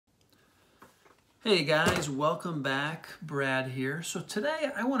Hey guys, welcome back. Brad here. So today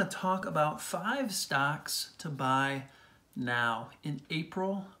I want to talk about 5 stocks to buy now in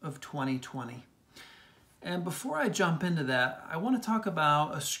April of 2020. And before I jump into that, I want to talk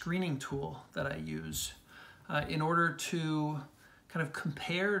about a screening tool that I use in order to kind of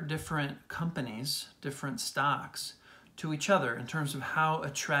compare different companies, different stocks to each other in terms of how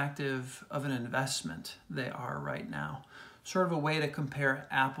attractive of an investment they are right now. Sort of a way to compare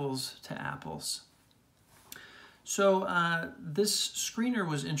apples to apples. So this screener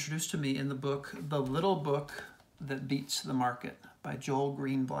was introduced to me in the book, The Little Book That Beats the Market by Joel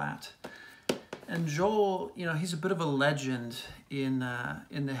Greenblatt. And Joel, he's a bit of a legend in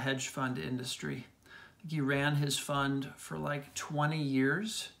the hedge fund industry. He ran his fund for like 20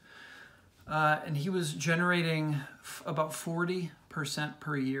 years, and he was generating about 40%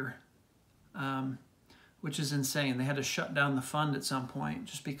 per year, which is insane. They had to shut down the fund at some point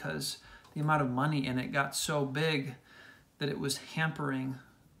just because the amount of money in it got so big that it was hampering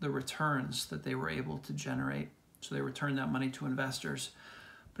the returns that they were able to generate. So they returned that money to investors.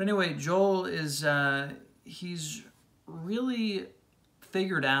 But anyway, Joel is, he's really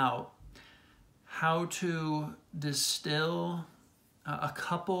figured out how to distill a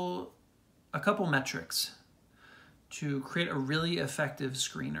couple metrics to create a really effective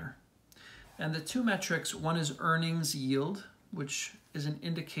screener. And the 2 metrics, one is earnings yield, which is an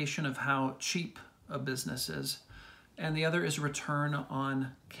indication of how cheap a business is. And the other is return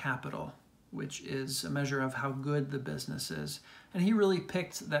on capital, which is a measure of how good the business is. And he really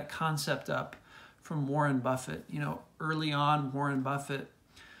picked that concept up from Warren Buffett. Early on, Warren Buffett,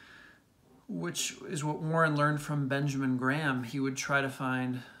 which is what Warren learned from Benjamin Graham, he would try to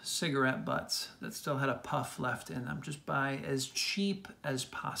find cigarette butts that still had a puff left in them. Just buy as cheap as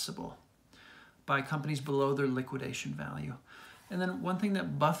possible. Buy companies below their liquidation value. And then one thing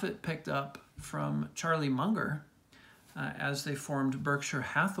that Buffett picked up from Charlie Munger as they formed Berkshire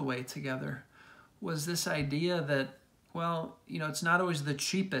Hathaway together was this idea that, it's not always the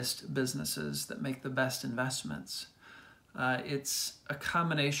cheapest businesses that make the best investments. It's a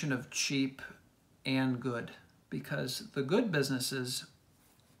combination of cheap and good, because the good businesses,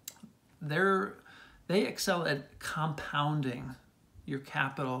 they excel at compounding your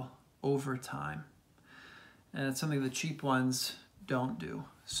capital over time. And it's something the cheap ones don't do.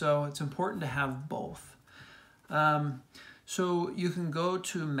 So it's important to have both. So you can go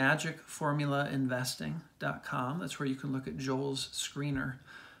to magicformulainvesting.com. That's where you can look at Joel's screener.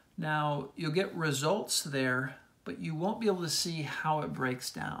 Now, you'll get results there, but you won't be able to see how it breaks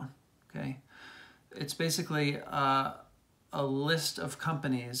down, okay? It's basically a list of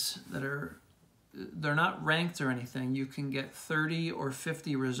companies that they're not ranked or anything. You can get 30 or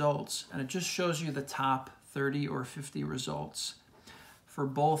 50 results, and it just shows you the top 30 or 50 results for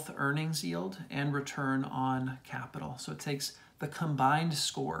both earnings yield and return on capital. So it takes the combined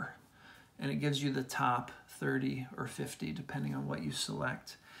score and it gives you the top 30 or 50 depending on what you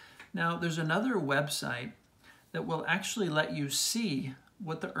select. Now there's another website that will actually let you see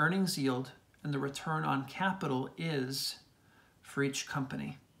what the earnings yield and the return on capital is for each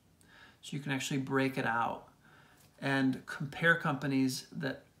company. So you can actually break it out and compare companies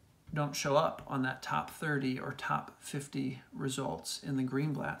that don't show up on that top 30 or top 50 results in the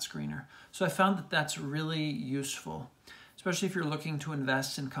Greenblatt screener. So I found that that's really useful, especially if you're looking to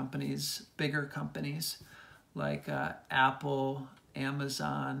invest in companies, bigger companies like Apple,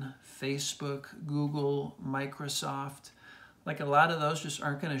 Amazon, Facebook, Google, Microsoft. Like a lot of those just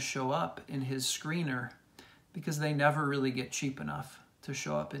aren't going to show up in his screener because they never really get cheap enough to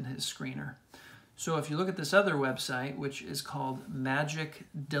show up in his screener. So if you look at this other website, which is called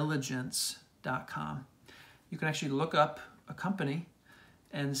magicdiligence.com, you can actually look up a company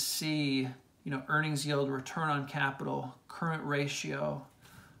and see, earnings yield, return on capital, current ratio,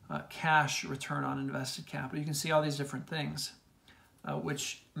 cash return on invested capital. You can see all these different things,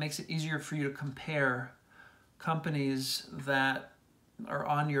 which makes it easier for you to compare companies that are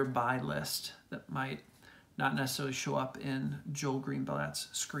on your buy list that might not necessarily show up in Joel Greenblatt's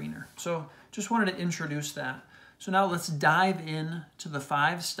screener. So just wanted to introduce that. So now let's dive in to the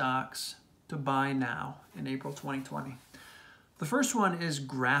 5 stocks to buy now in April 2020. The first one is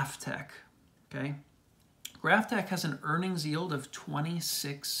GrafTech, okay? GrafTech has an earnings yield of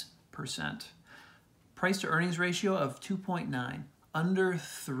 26%. Price to earnings ratio of 2.9, under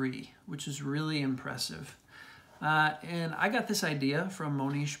 3, which is really impressive. And I got this idea from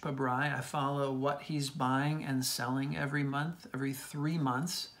Monish Pabrai. I follow what he's buying and selling every month. Every 3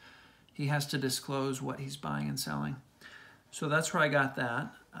 months, he has to disclose what he's buying and selling. So that's where I got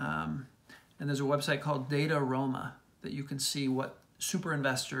that. And there's a website called Dataroma that you can see what super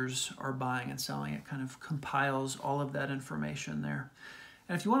investors are buying and selling. It kind of compiles all of that information there.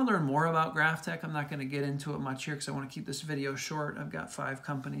 And if you want to learn more about GrafTech, I'm not going to get into it much here because I want to keep this video short. I've got 5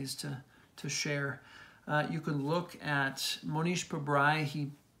 companies to share. You can look at Monish Pabrai.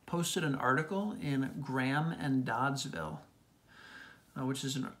 He posted an article in Graham and Doddsville, which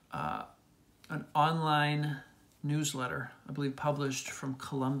is an online newsletter, I believe published from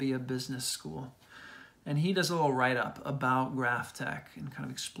Columbia Business School. And he does a little write-up about GrafTech and kind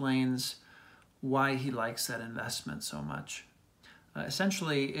of explains why he likes that investment so much.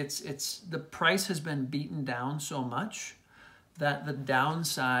 Essentially, it's the price has been beaten down so much that the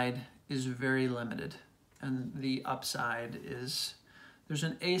downside is very limited, and the upside is, there's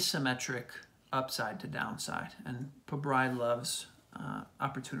an asymmetric upside to downside, and Pabrai loves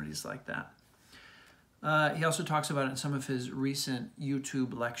opportunities like that. He also talks about it in some of his recent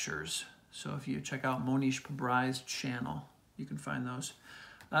YouTube lectures. So if you check out Monish Pabrai's channel, you can find those.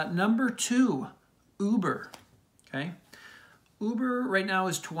 Number 2, Uber. Okay, Uber right now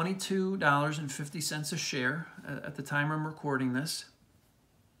is $22.50 a share at the time I'm recording this.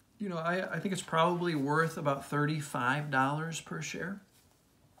 You know, I think it's probably worth about $35 per share.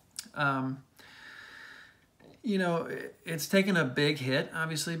 You know, it's taken a big hit,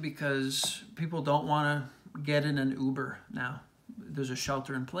 obviously, because people don't want to get in an Uber now. There's a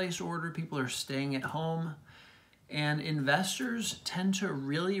shelter-in-place order. People are staying at home. And investors tend to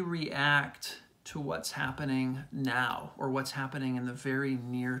really react to what's happening now or what's happening in the very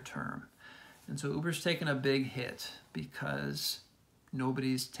near term. And so Uber's taken a big hit because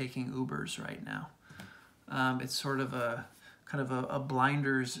nobody's taking Ubers right now. It's sort of a kind of a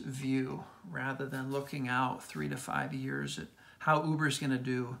blinder's view rather than looking out 3 to 5 years at how Uber's going to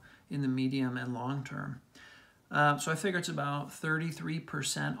do in the medium and long term. So I figure it's about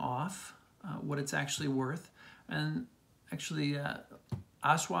 33% off what it's actually worth. And actually,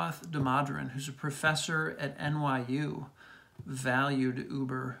 Aswath Damodaran, who's a professor at NYU, valued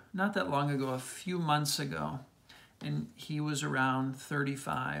Uber not that long ago, a few months ago, and he was around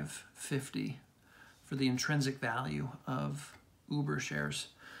 $35.50 for the intrinsic value of Uber shares.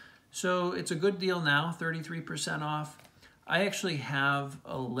 So it's a good deal now, 33% off. I actually have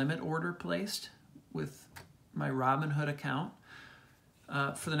a limit order placed with my Robinhood account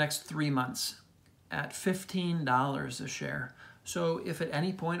for the next 3 months at $15 a share. So if at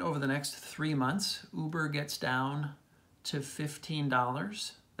any point over the next 3 months Uber gets down to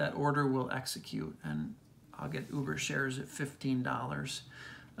 $15, that order will execute and I'll get Uber shares at $15.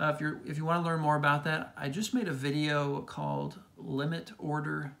 If you want to learn more about that, I just made a video called Limit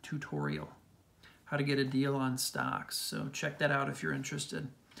Order Tutorial, how to get a deal on stocks. So check that out if you're interested.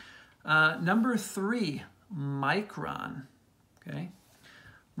 Number 3, Micron. Okay,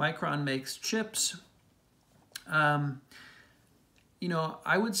 Micron makes chips. You know,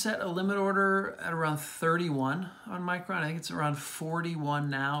 I would set a limit order at around 31 on Micron. I think it's around 41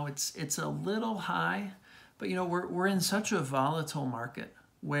 now. It's a little high, but you know, we're in such a volatile market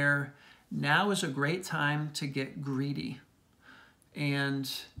where now is a great time to get greedy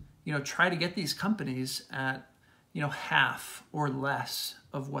and, you know, try to get these companies at, you know, half or less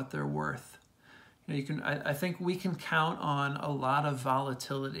of what they're worth. You know, you can, I think we can count on a lot of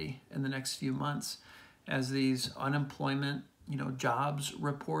volatility in the next few months as these unemployment, you know, jobs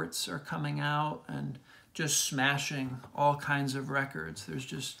reports are coming out and just smashing all kinds of records. There's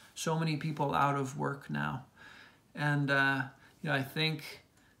just so many people out of work now. And, you know, I think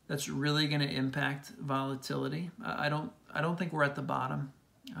that's really going to impact volatility. I don't think we're at the bottom.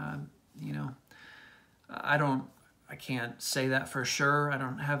 You know, I can't say that for sure. I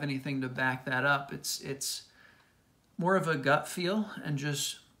don't have anything to back that up. It's more of a gut feel and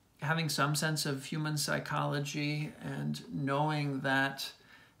just having some sense of human psychology and knowing that,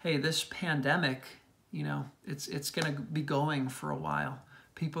 hey, this pandemic, you know, it's going to be going for a while.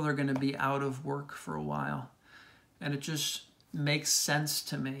 People are going to be out of work for a while. And it just makes sense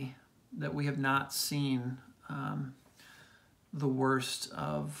to me that we have not seen the worst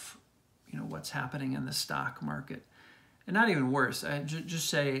of, you know, what's happening in the stock market. And not even worse, I just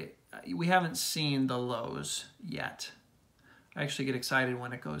say we haven't seen the lows yet. I actually get excited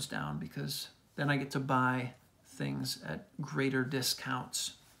when it goes down because then I get to buy things at greater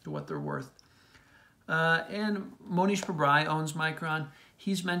discounts to what they're worth. And Monish Pabrai owns Micron.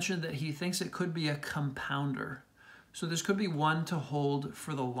 He's mentioned that he thinks it could be a compounder. So this could be one to hold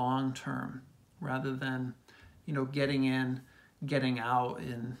for the long term rather than, you know, getting in, getting out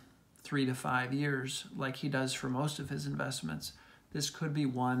in 3 to 5 years like he does for most of his investments. This could be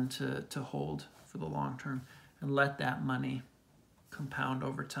one to hold for the long term and let that money compound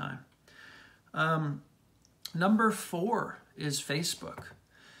over time. Number 4 is Facebook.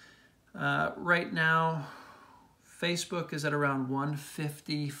 Right now, Facebook is at around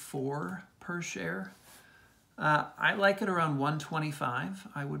 154 per share. I like it around 125.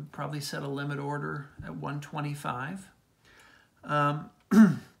 I would probably set a limit order at 125. I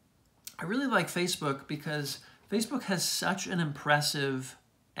really like Facebook because Facebook has such an impressive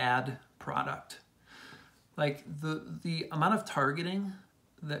ad product. Like the amount of targeting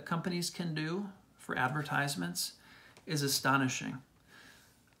that companies can do for advertisements is astonishing.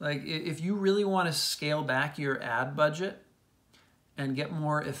 Like if you really want to scale back your ad budget and get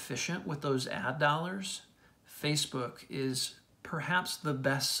more efficient with those ad dollars, Facebook is perhaps the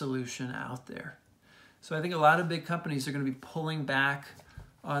best solution out there. So I think a lot of big companies are going to be pulling back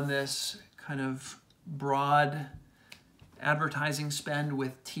on this kind of broad advertising spend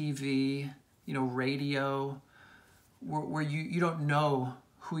with TV, radio, where you don't know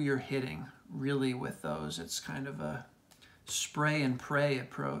who you're hitting really with those. It's kind of a spray and pray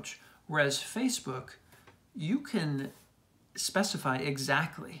approach. Whereas Facebook, you can specify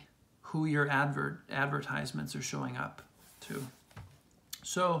exactly who your advertisements are showing up to.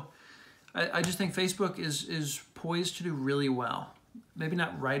 So I just think Facebook is poised to do really well. Maybe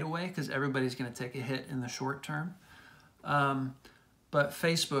not right away because everybody's going to take a hit in the short term. But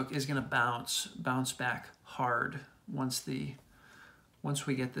Facebook is going to bounce back hard once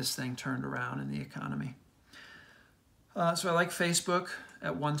we get this thing turned around in the economy. So I like Facebook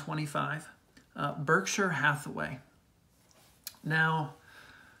at 125. Berkshire Hathaway. Now,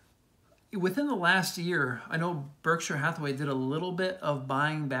 within the last year, I know Berkshire Hathaway did a little bit of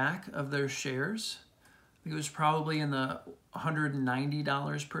buying back of their shares. I think it was probably in the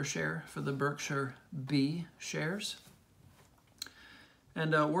 $190 per share for the Berkshire B shares.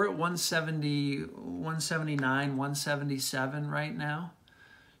 And we're at 170, 179, 177 right now.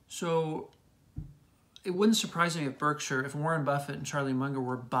 So it wouldn't surprise me if Warren Buffett and Charlie Munger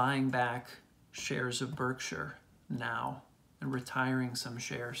were buying back shares of Berkshire now and retiring some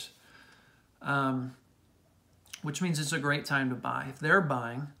shares, which means it's a great time to buy. If they're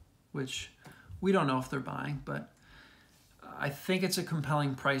buying, which we don't know if they're buying, but I think it's a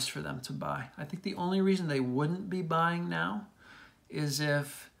compelling price for them to buy. I think the only reason they wouldn't be buying now is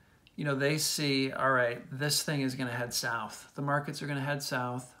if, they see, all right, this thing is going to head south. The markets are going to head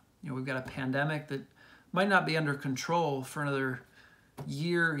south. We've got a pandemic that might not be under control for another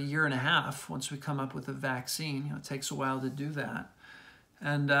year and a half once we come up with a vaccine. It takes a while to do that.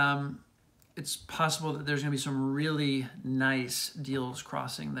 And it's possible that there's going to be some really nice deals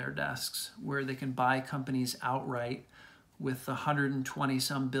crossing their desks where they can buy companies outright with the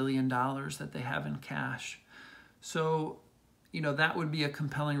 $120-some billion that they have in cash. So, that would be a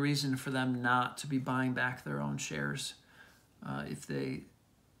compelling reason for them not to be buying back their own shares if they,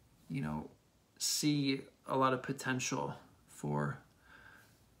 see a lot of potential for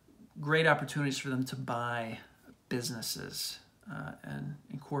great opportunities for them to buy businesses and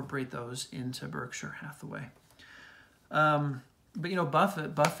incorporate those into Berkshire Hathaway.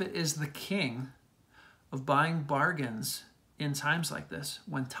 But Buffett is the king of buying bargains in times like this.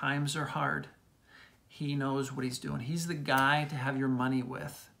 When times are hard, he knows what he's doing. He's the guy to have your money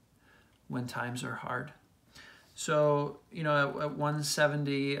with when times are hard. So, at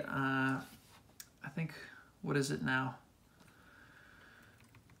 170, I think, what is it now?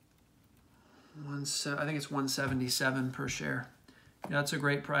 I think it's 177 per share. That's a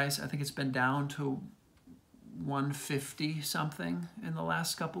great price. I think it's been down to 150 something in the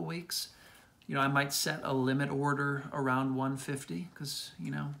last couple weeks. I might set a limit order around 150 because,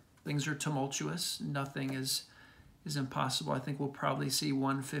 things are tumultuous. Nothing is impossible. I think we'll probably see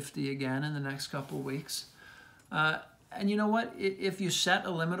 150 again in the next couple of weeks. And you know what? If you set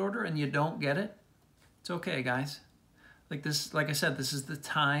a limit order and you don't get it, it's okay, guys. Like I said, this is the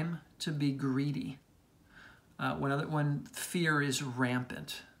time to be greedy. When fear is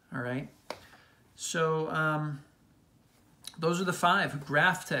rampant. All right. So those are the 5: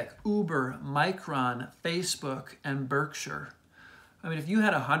 Graphtech, Uber, Micron, Facebook, and Berkshire. I mean, if you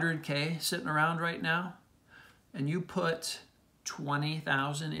had 100K sitting around right now and you put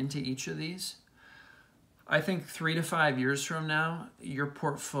 20,000 into each of these, I think 3 to 5 years from now, your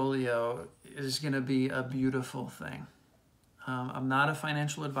portfolio is going to be a beautiful thing. I'm not a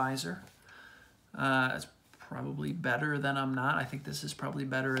financial advisor. It's probably better than I'm not. I think this is probably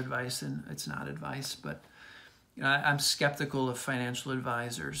better advice than it's not advice, but I'm skeptical of financial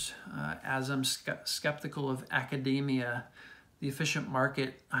advisors, as I'm skeptical of academia, the efficient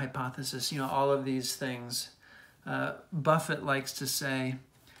market hypothesis, all of these things. Buffett likes to say,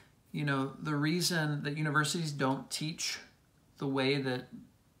 the reason that universities don't teach the way that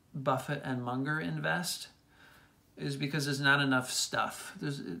Buffett and Munger invest is because there's not enough stuff.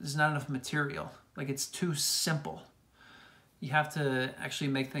 There's not enough material. Like, it's too simple. You have to actually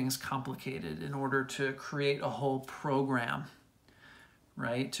make things complicated in order to create a whole program,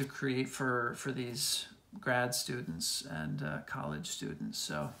 right? To create for these grad students and college students.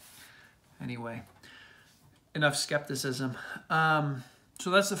 So anyway, enough skepticism. So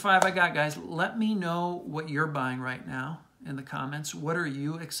that's the 5 I got, guys. Let me know what you're buying right now in the comments. What are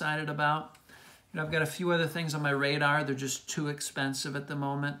you excited about? You know, I've got a few other things on my radar. They're just too expensive at the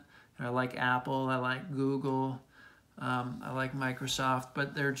moment. I like Apple, I like Google, I like Microsoft,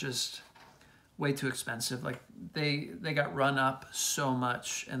 but they're just way too expensive. Like, they got run up so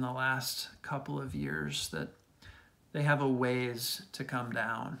much in the last couple of years that they have a ways to come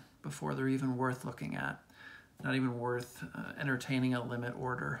down before they're even worth looking at. Not even worth entertaining a limit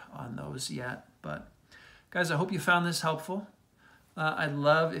order on those yet. But guys, I hope you found this helpful. I'd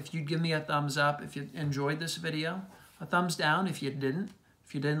love if you'd give me a thumbs up if you enjoyed this video, a thumbs down if you didn't.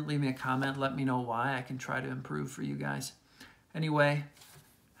 If you didn't, leave me a comment. Let me know why. I can try to improve for you guys. Anyway,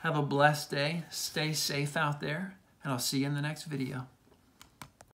 have a blessed day. Stay safe out there, and I'll see you in the next video.